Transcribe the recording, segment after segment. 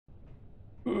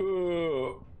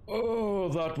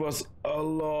that was a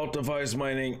lot of ice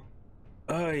mining.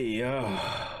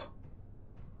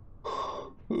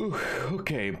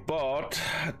 Okay, but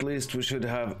at least we should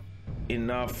have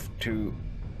enough to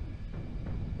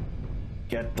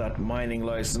get that mining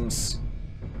license.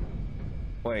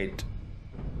 Wait.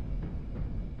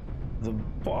 The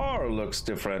bar looks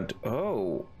different.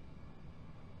 Oh.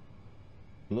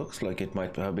 Looks like it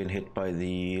might have been hit by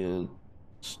the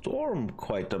storm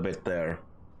quite a bit there.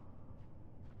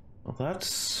 Well,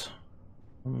 that's...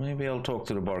 Maybe I'll talk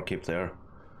to the barkeep there.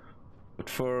 But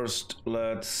first,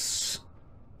 let's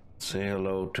say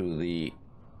hello to the...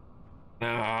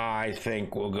 I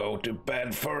think we'll go to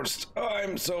bed first.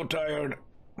 I'm so tired.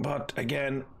 But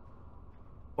again,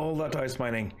 all that ice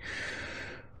mining.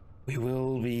 We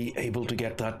will be able to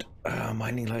get that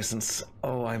mining license.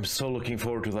 Oh, I'm so looking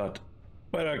forward to that.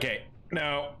 But okay,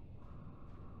 now,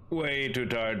 way too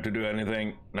tired to do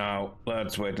anything. Now,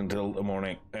 let's wait until the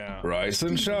morning. Yeah. Rise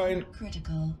and shine.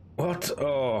 Critical. What?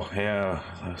 Oh, yeah.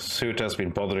 The suit has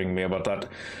been bothering me about that.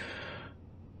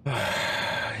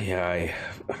 Yeah,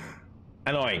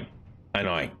 annoying.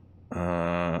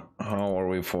 How are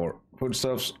we for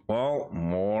foodstuffs? Well,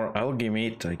 more algae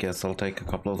meat. I guess I'll take a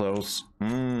couple of those.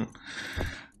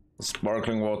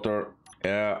 Sparkling water.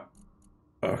 Yeah.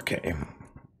 Okay.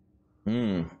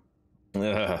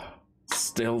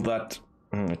 Still that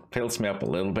it fills me up a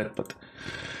little bit, but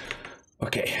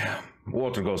okay.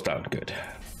 Water goes down. Good.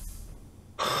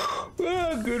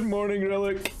 Good morning,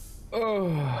 Relic.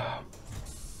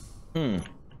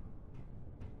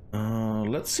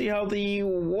 Let's see how the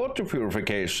water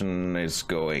purification is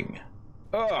going.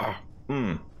 I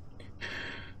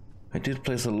did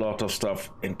place a lot of stuff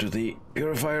into the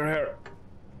purifier here.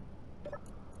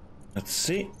 Let's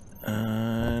see.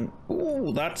 And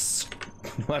ooh, that's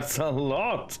a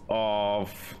lot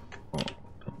of... Oh,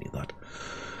 don't need that.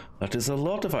 That is a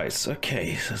lot of ice.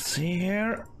 Okay, let's see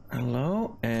here.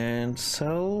 Hello, and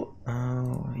sell.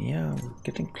 Yeah, we're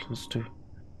getting close to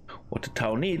what the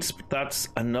town needs, but that's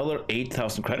another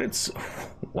 8,000 credits.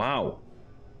 Wow.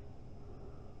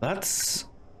 That's...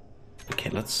 Okay,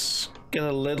 let's get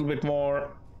a little bit more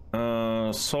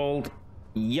sold.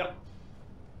 Yep.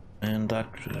 And that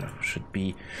should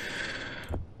be...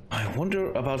 I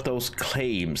wonder about those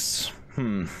claims.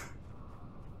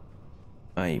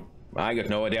 I got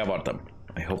no idea about them.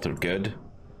 I hope they're good,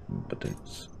 but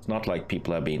it's not like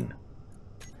people have been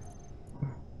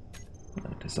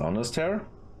dishonest here.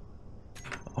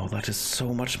 Oh, that is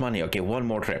so much money. Okay, one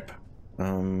more trip.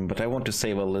 But I want to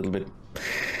save a little bit.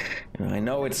 I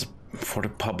know it's for the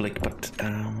public, but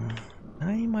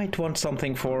I might want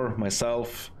something for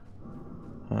myself.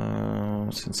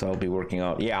 Since I'll be working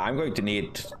out. Yeah, I'm going to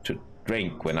need to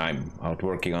drink when I'm out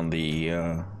working on the...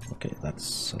 okay,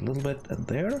 that's a little bit in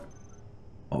there.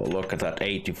 Oh, look at that,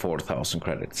 84,000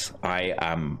 credits.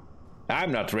 I'm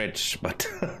not rich, but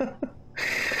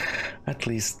at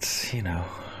least, you know,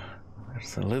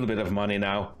 there's a little bit of money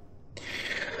now.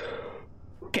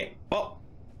 Okay, well,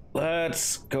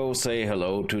 let's go say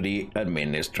hello to the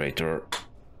administrator.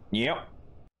 Yep.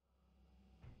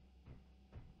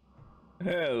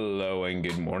 Hello and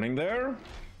good morning there.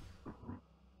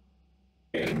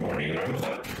 Good morning,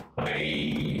 Remethep.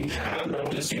 I have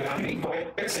noticed you have been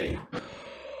quite busy.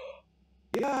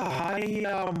 Yeah,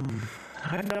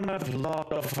 I've done a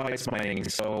lot of ice mining,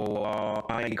 so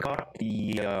I got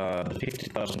the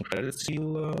 50,000 credits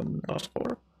you asked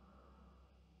for.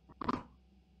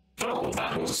 Oh,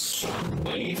 that was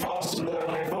way faster than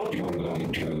I thought you were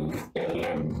going to.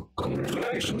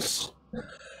 Congratulations.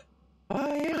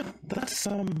 Yeah, that's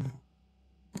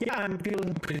yeah, I'm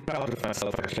feeling pretty proud of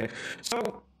myself actually.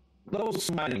 So, those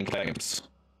mining claims.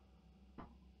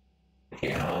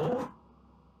 Yeah.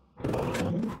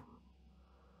 Welcome.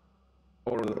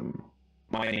 Or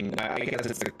mining, I guess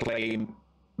it's a claim,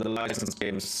 the license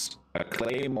gives a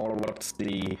claim, or what's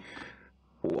the...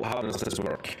 How does this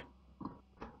work?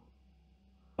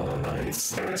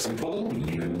 It's very simple.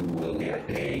 You will get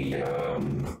a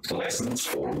license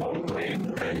for one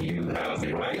claim, and you have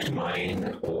the right to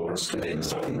mine or within a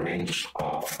certain range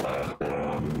of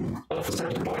a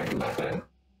certain point in that claim.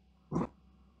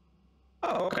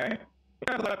 Oh, okay.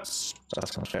 Yeah, that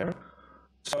sounds fair.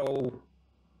 So,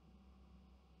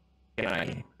 can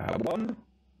I have one?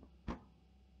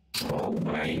 Oh,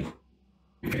 my.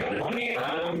 If you got money, you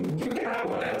can have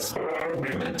one as per our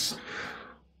agreement.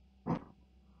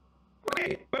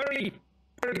 Okay, very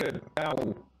good. Now,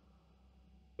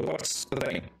 what's the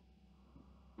thing?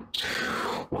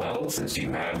 Well, since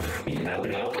you have been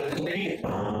helping out lately,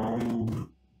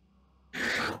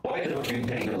 why don't you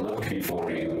take a look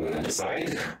before you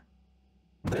decide?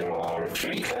 There are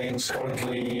 3 claims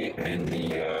currently in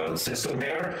the system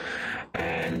here,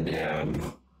 and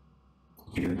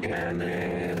you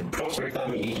can prospect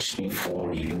them each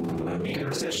before you make a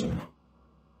decision.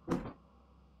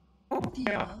 Oh,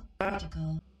 yeah.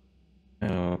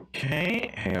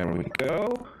 Okay, here we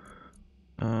go.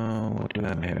 What do I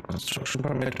have here? Construction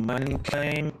permit, mining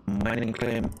claim, mining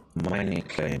claim, mining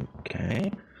claim.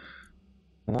 Okay.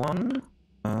 One.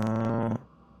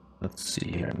 Let's see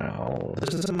here now.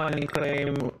 This is a mining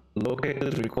claim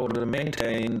located, recorded, and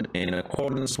maintained in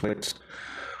accordance with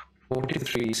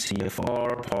 43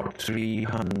 CFR Part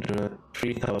 300,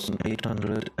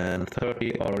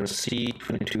 3830 RC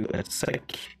 22 at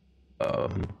SEC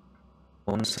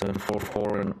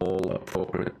 1744 and all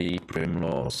appropriately prim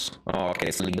laws. Okay,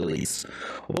 it's legalese.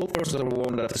 All persons are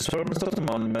warned that disturbance of the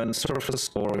monument, surface,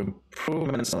 or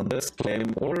improvements on this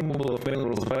claim, or removal of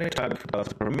minerals of any type without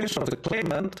the permission of the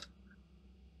claimant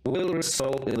will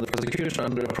result in the prosecution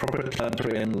under appropriate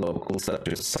planetary and local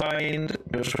statutes. Signed,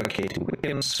 Joshua Katie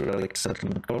Wickens, Relic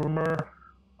Settlement Governor.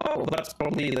 Oh, that's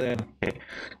probably the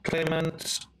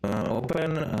claimant.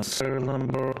 Open a serial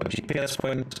number, a GPS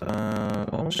point.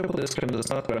 Ownership of this claim does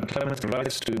not grant claimant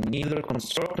rights to neither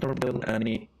construct nor build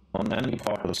any on any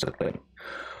part of the claim.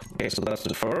 Okay, so that's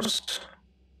the first.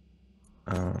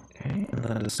 Okay, and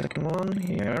then the second one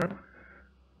here.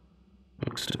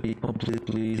 Looks to be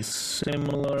completely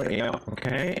similar. Yeah,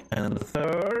 okay. And the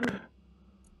third.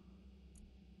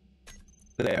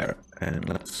 There. And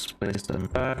let's place them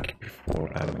back before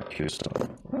I accuse them.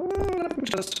 Let me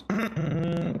just.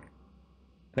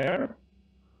 There.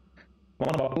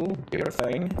 One bottle, your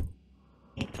thing.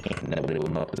 Nobody will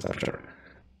notice after.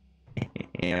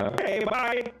 Yeah, okay,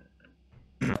 bye!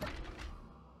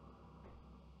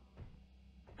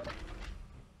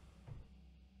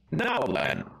 Now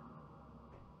then.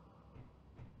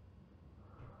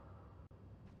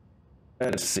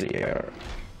 Let's see here.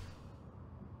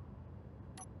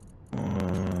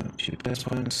 2 best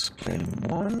points, claim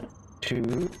 1,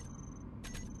 2,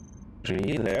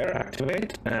 3, there,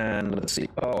 activate, and let's see,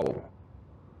 oh.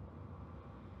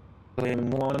 Claim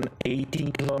 1,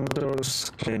 18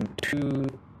 kilometers, claim 2,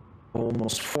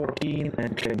 almost 14,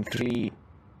 and claim 3,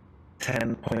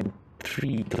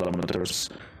 10.3 kilometers.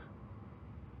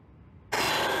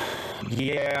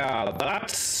 Yeah,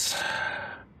 that's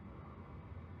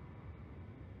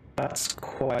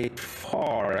quite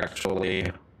far,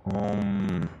 actually.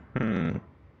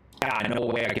 Yeah, no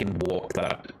way I can walk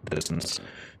that distance.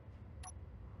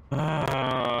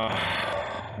 Well,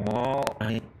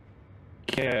 I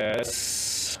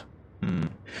guess.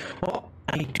 Well,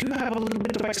 I do have a little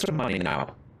bit of extra money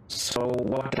now. So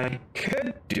what I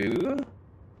could do,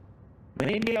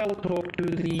 maybe I'll talk to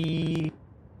the.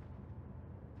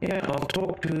 Yeah, I'll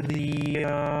talk to the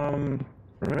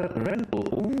rental.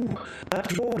 Ooh,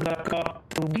 that road that got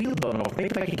the wheel bone off.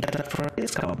 Maybe I can get that for a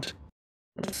discount.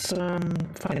 Let's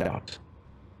find out.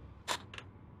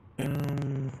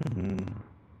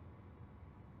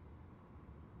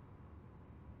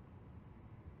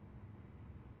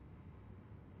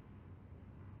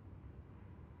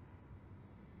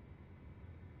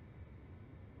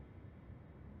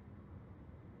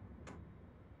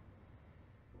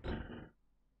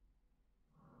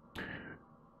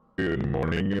 Good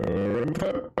morning,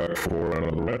 Remethep. Back for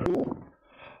another rental.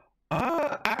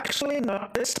 Actually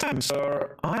not this time,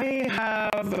 sir. I'm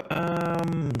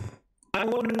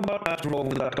wondering about that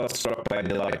road that got struck by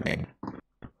the lightning.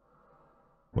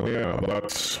 Well, yeah,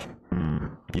 that's...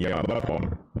 yeah, that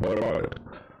one. What about it?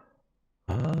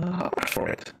 How much for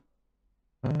it?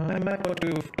 I might want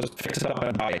to just fix it up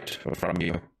and buy it from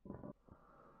you.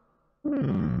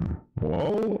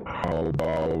 Well, how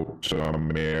about a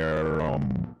mere,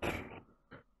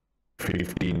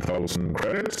 15,000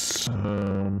 credits?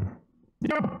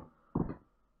 Yeah.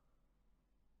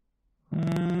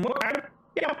 Okay.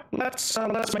 Yeah, let's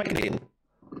make a deal.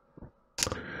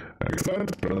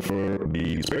 Excellent. Transfer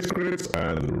the space credits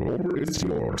and the rover is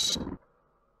yours.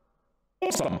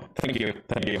 Awesome. Thank you.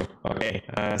 Okay,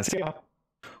 see ya.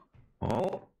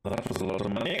 Well, that was a lot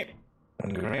of money.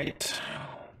 Great.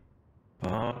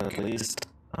 But at least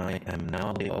I am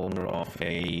now the owner of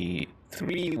a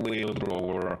 3-wheeled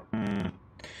rover.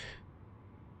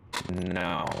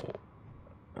 Now,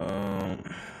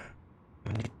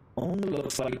 it only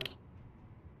looks like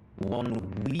one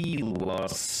wheel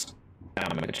was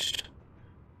damaged.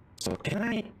 So can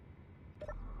I?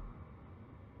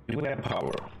 Do we have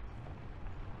power?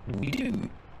 We do.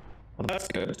 Well, that's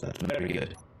good. That's very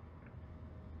good.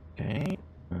 Okay.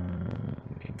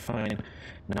 Fine.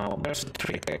 Now there's a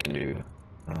trick I can do.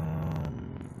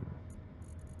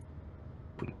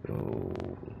 we go,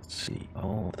 let's see.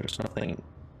 Oh, there's nothing.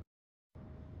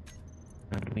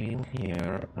 And wheel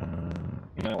here.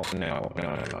 No.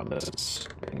 This is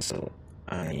getting so.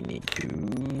 I need to.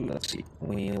 Let's see.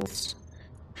 Wheels.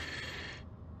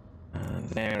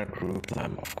 There, group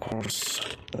them, of course.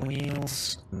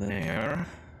 Wheels there.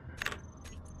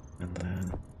 And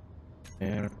then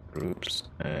there, groups,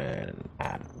 and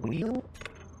add wheel.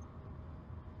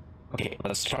 Okay,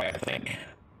 let's try a thing.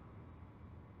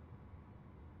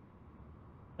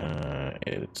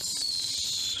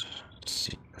 It's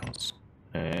sequence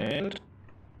and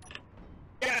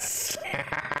yes,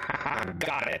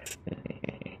 got it.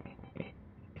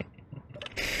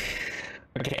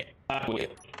 Okay, that wheel.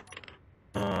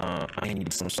 I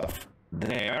need some stuff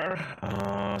there.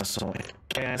 So I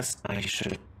guess I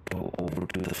should go over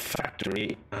to the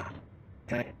factory.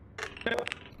 Okay. No.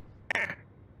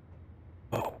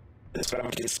 Oh, this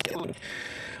gravity is killing.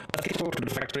 Let's go to the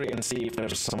factory and see if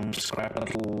there's some scrap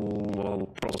metal well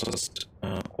processed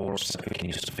ores that we can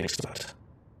use to fix that.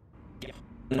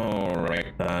 Yeah.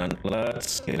 Alright then,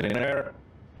 let's get in there.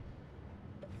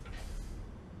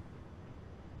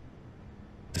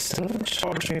 They still haven't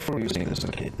charged me for using this.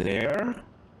 Okay, there.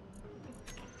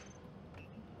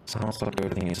 Sounds like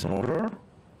everything is in order.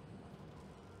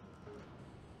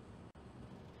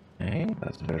 Okay,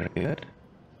 that's very good.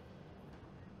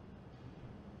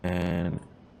 And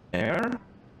there.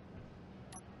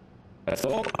 That's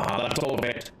all? That's all of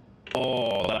it.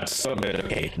 Oh, that's so good.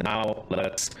 Okay, now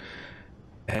let's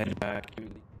head back to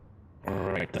the...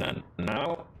 Right then.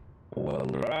 Now, while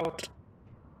we're out,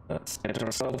 let's get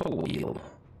ourselves a wheel.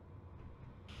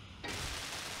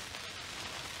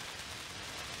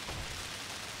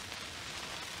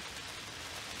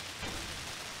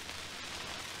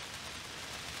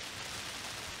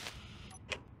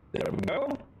 There we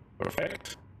go.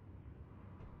 Perfect.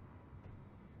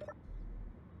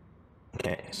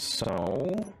 Okay,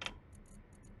 so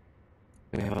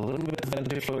we have a little bit of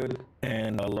energy fluid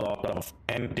and a lot of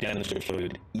empty energy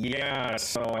fluid. Yeah,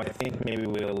 so I think maybe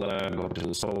we'll go to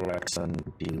the solar X and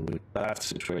deal with that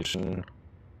situation.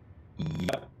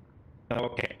 Yep.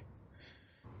 Okay.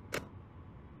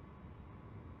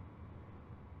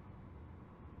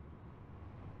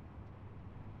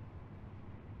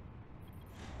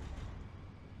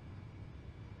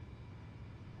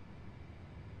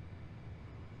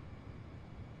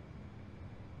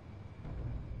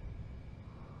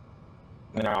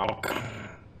 No.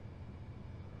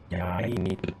 Yeah, I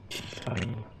need to.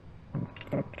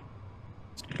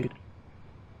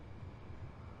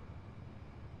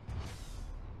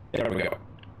 There we go.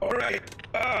 Alright.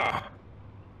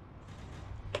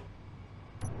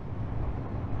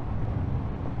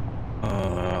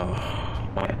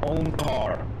 My own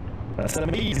car. That's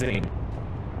amazing.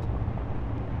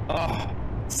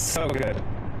 So good.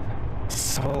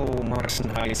 So much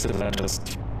nicer than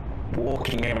just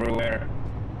walking everywhere.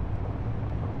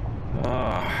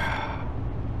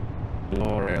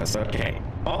 Glorious. Okay.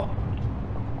 Up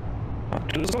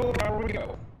to the solar tower we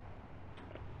go.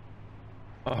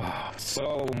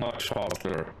 So much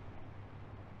faster.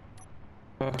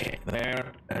 Okay,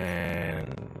 there,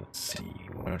 and let's see,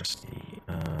 where's the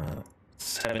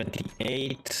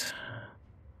 78?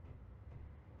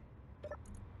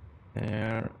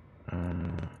 There,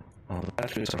 all the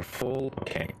batteries are full.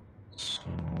 Okay, so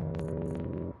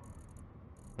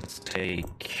let's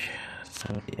take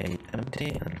 78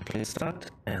 empty and replace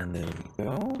that, and there we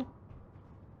go.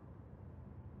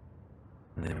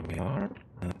 There we are.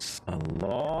 That's a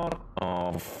lot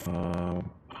of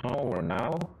power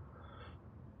now.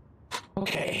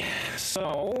 Okay,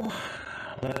 so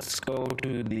let's go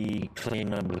to the claim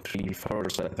number 3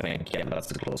 first, I think. Yeah, that's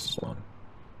the closest one.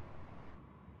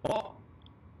 Oh,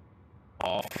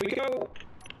 off we go.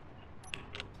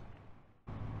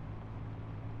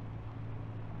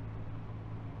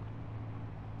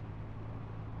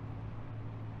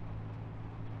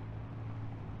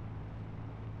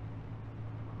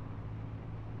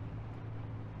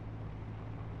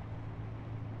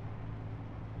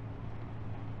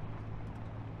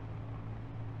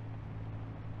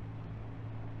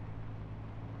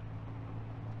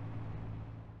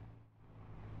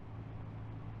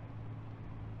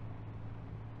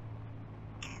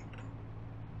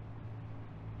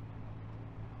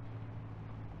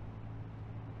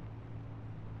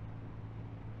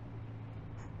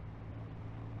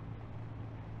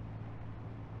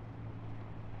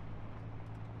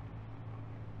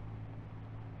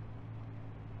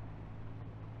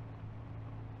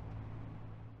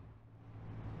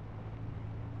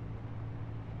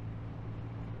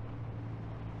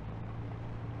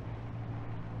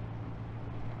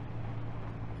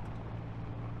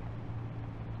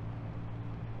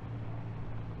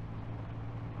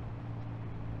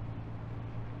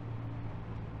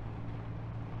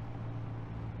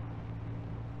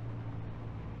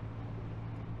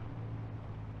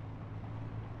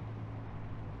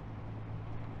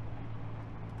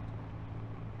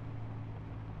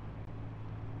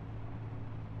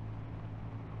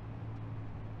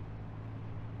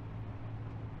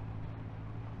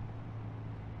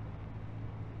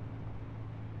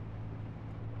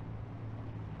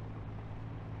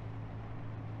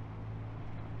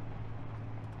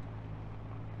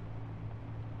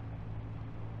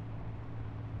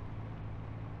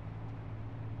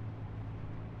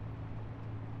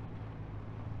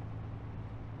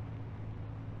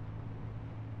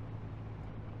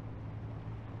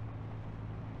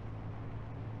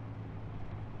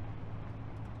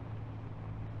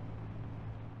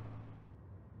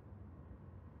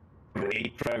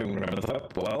 Great driving,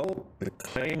 Remethep. Well, the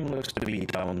claim looks to be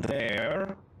down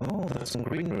there. Oh, there's some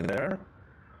greenery there.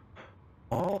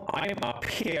 Oh, I'm up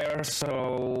here,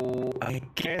 so I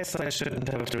guess I shouldn't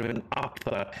have driven up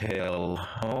that hill.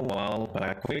 Oh well,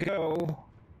 back we go.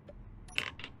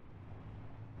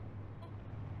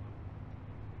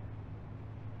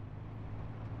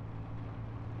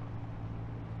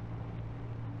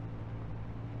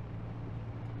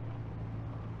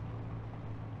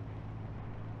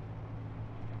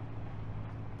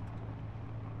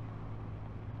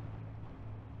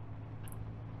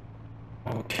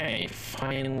 Okay,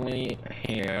 finally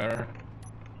here.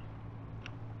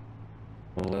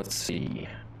 Let's see.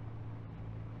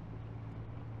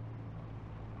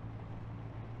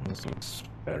 This looks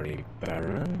very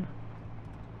barren.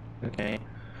 Okay,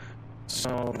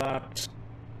 so that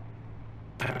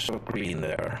patch of green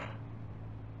there.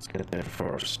 Let's get there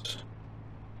first.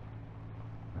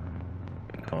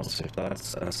 Because if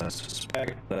that's as I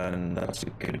suspect, then that's a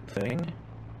good thing.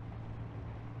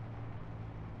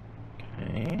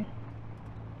 Okay.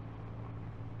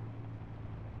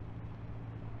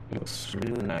 Looks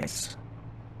really nice.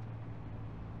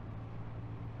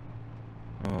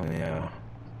 Oh yeah.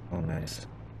 Oh nice.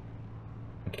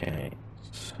 Okay,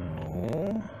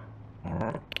 so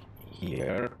mark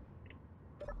here.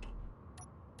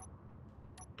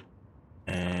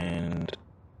 And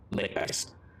lake ice.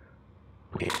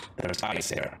 Okay, there's ice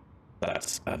there.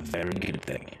 That's a very good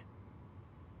thing.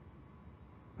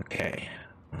 Okay.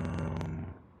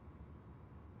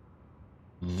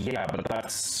 Yeah, but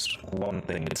that's one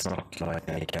thing. It's not like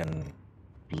I can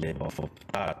live off of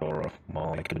that, or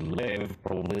well, I could live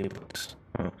probably, but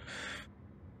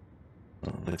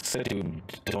they said you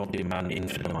don't demand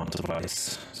infinite amounts of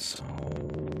ice. So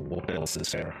what else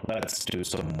is there? Let's do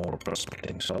some more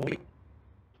prospecting, shall we?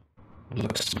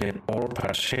 Looks to be an ore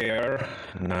patch here.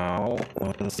 Now,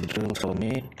 what does the drill tell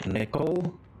me?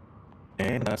 Nickel.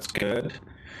 Okay, that's good.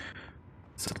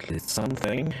 It's at least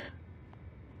something.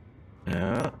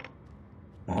 Yeah.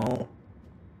 Well,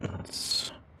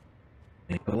 that's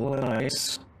nickel and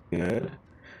ice. Good.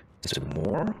 Is there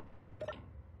more?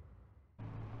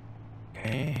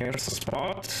 Okay, here's a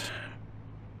spot.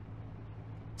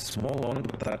 Small one,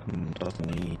 but that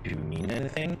doesn't need to mean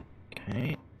anything.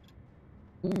 Okay.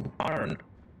 Ooh, iron.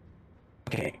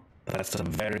 Okay, that's a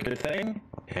very good thing.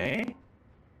 Okay.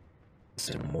 Is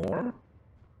there more?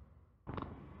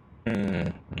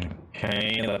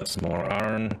 Okay, that's more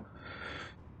iron.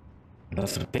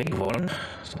 That's a big one,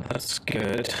 so that's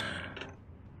good.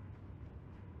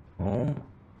 Oh,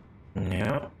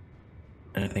 yeah.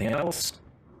 Anything else?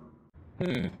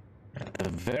 At the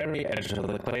very edge of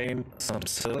the claim, some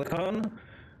silicon.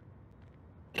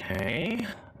 Okay,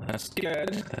 that's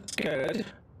good. That's good.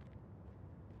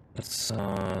 Let's do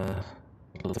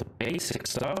the basic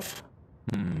stuff.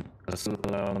 Let's look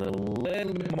around a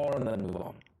little bit more and then move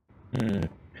on.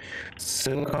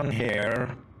 Silicon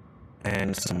here.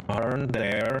 And some iron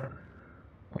there.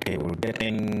 Okay, we're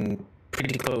getting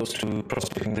pretty close to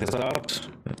prospecting this out.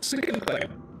 It's a good claim.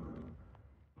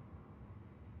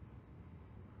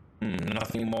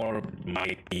 Nothing more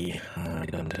might be. I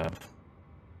don't have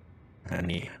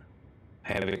any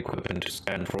heavy equipment to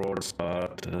scan forwards,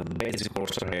 but the basic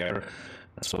ores are here,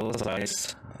 as well as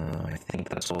ice. I think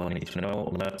that's all I need to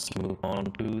know. Let's move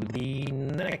on to the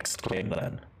next claim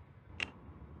then.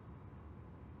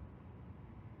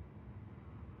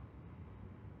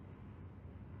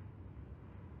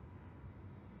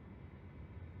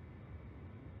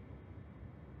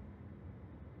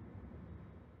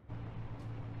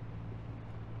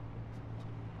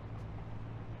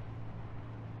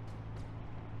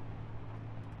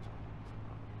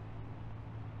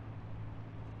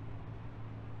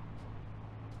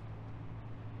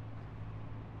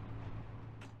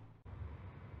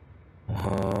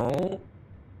 Well,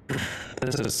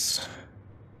 this is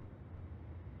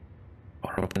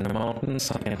far up in the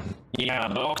mountains. Yeah,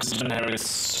 the oxygen here is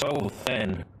so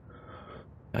thin.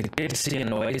 I did see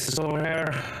an oasis over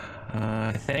here,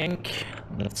 I think.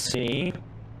 Let's see.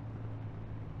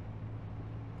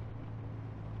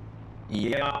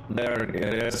 Yeah, there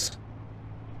it is.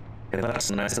 Okay,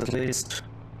 that's nice at least.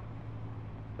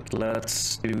 But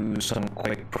let's do some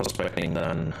quick prospecting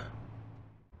then.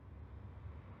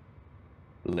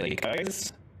 Lake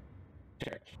ice.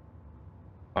 Check.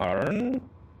 Iron.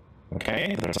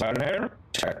 Okay, there's iron here.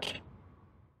 Check.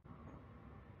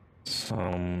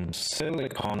 Some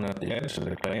silicon at the edge of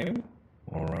the claim.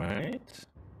 Alright.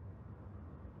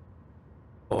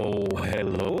 Oh,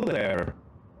 hello there.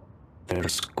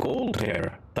 There's gold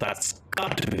here. That's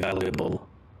got to be valuable.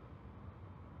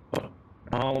 But,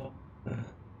 oh,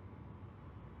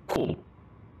 cool.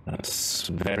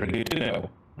 very good to know.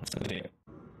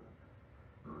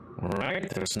 Right,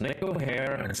 there's nickel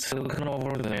here and silicon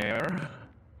over there.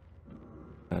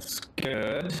 That's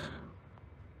good.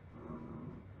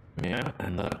 Yeah,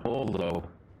 and that hole though.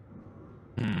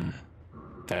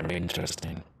 Very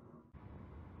interesting.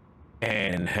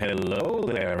 And hello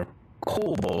there,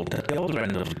 cobalt at the other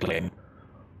end of the claim.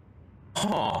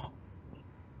 Huh.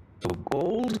 So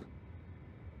gold,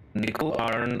 nickel,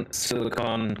 iron,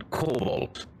 silicon,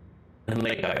 cobalt, and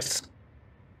lake ice.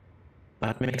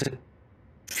 That makes it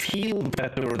feel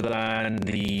better than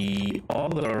the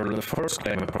first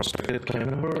claim I prospected, claim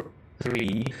number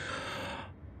 3.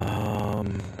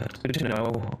 That's good to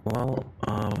know. Well,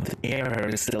 the air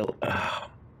is still,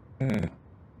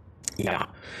 yeah.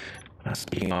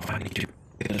 Speaking of, I need to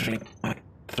get a drink. My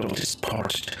throat is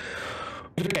parched.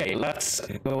 Okay, let's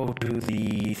go to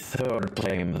the third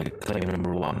claim, claim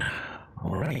number 1.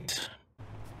 All right.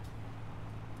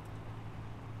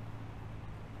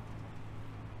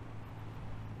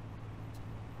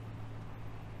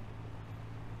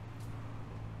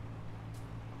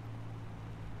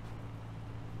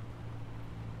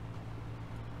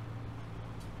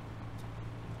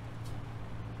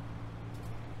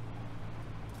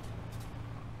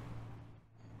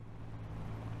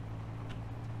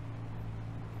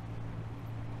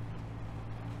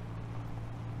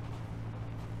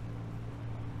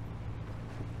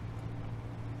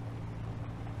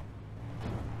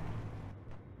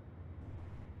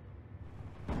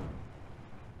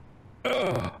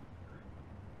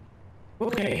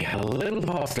 Okay, a little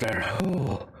pause there.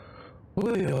 Oh.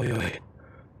 Oy, oy, oy.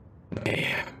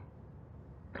 Okay.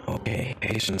 Okay,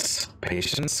 patience.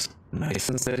 Patience. Nice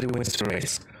and steady wins the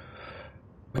race.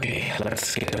 Okay,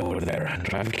 let's get over there and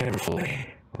drive carefully.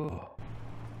 Oh.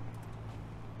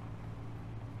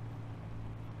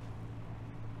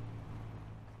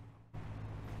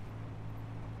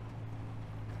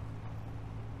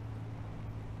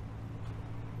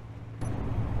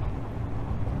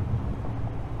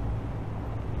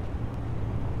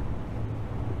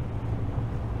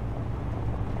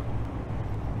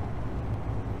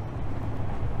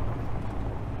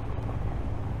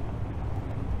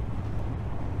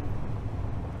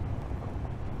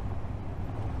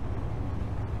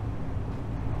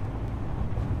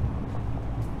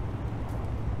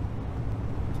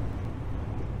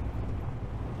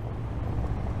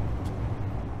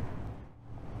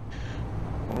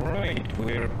 Right,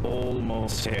 we're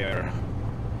almost here.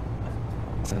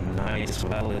 It's a nice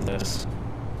valley, this.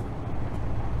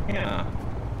 Yeah.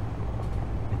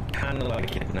 Kinda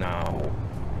like it now.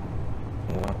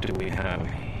 What do we have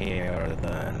here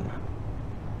then?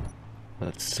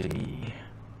 Let's see.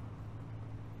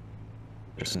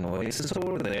 There's an oasis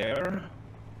over there.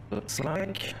 Looks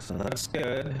like, so that's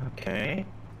good. Okay.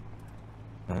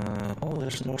 Oh,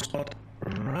 there's no spot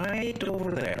right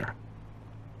over there.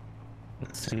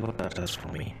 Let's see what that does for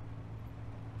me.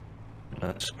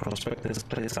 Let's prospect this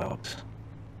place out.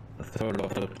 The third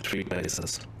of the 3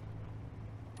 places.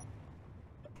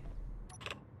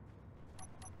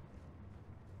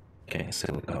 Okay,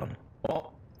 silicon. Oh,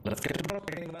 let's get to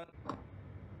prospecting that.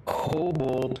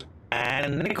 Cobalt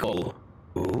and nickel.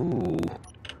 Ooh.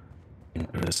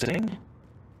 Interesting.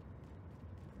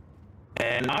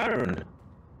 And iron.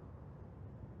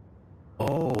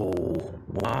 Oh,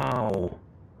 wow.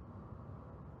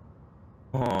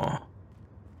 Huh.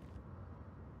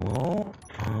 Well,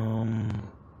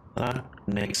 that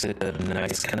makes it a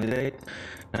nice candidate.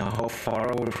 Now, how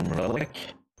far away from Relic?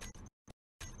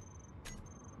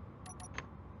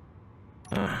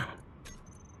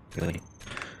 Really?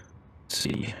 Let's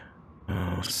see.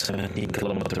 17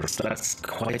 kilometers. That's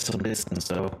quite some distance,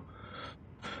 though.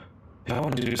 If I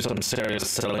want to do some serious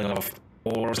selling of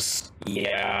ores,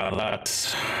 yeah,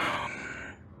 that's...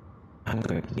 I'm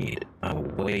going to need a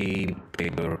way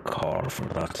bigger car for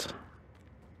that.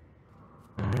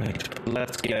 Alright,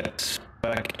 let's get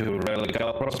back to Relic.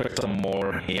 I'll prospect some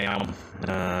more, yeah.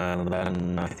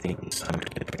 Then I think it's time to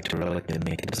get back to Relic and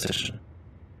make a decision.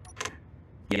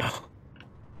 Yeah.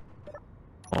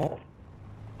 Oh,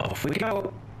 off we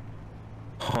go.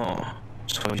 Huh.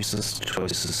 Choices,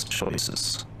 choices,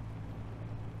 choices.